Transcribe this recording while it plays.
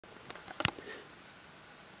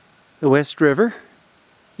the West River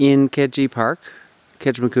in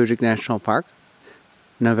Kejimkujik National Park,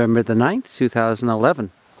 November the 9th, 2011.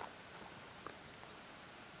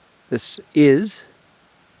 This is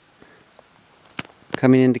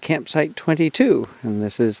coming into campsite 22, and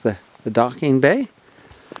this is the docking bay.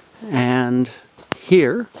 And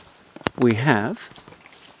here we have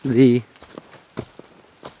the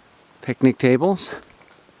picnic tables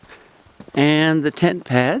and the tent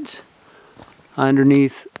pads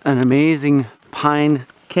underneath an amazing pine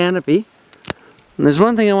canopy. And there's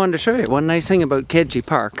one thing I wanted to show you. One nice thing about Kejimkujik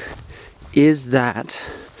Park is that,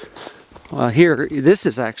 well, here, this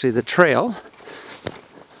is actually the trail,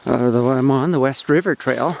 the one I'm on, the West River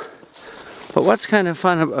Trail. But what's kind of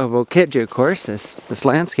fun about Kejimkujik, of course, this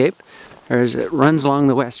landscape, is it runs along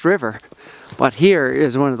the West River. But here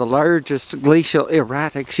is one of the largest glacial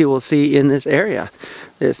erratics you will see in this area.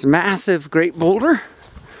 This massive great boulder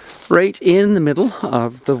right in the middle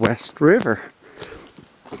of the West River.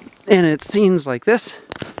 And it's scenes like this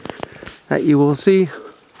that you will see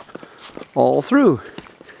all through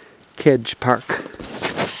Kejimkujik Park,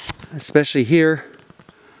 especially here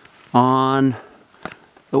on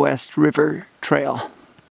the West River Trail.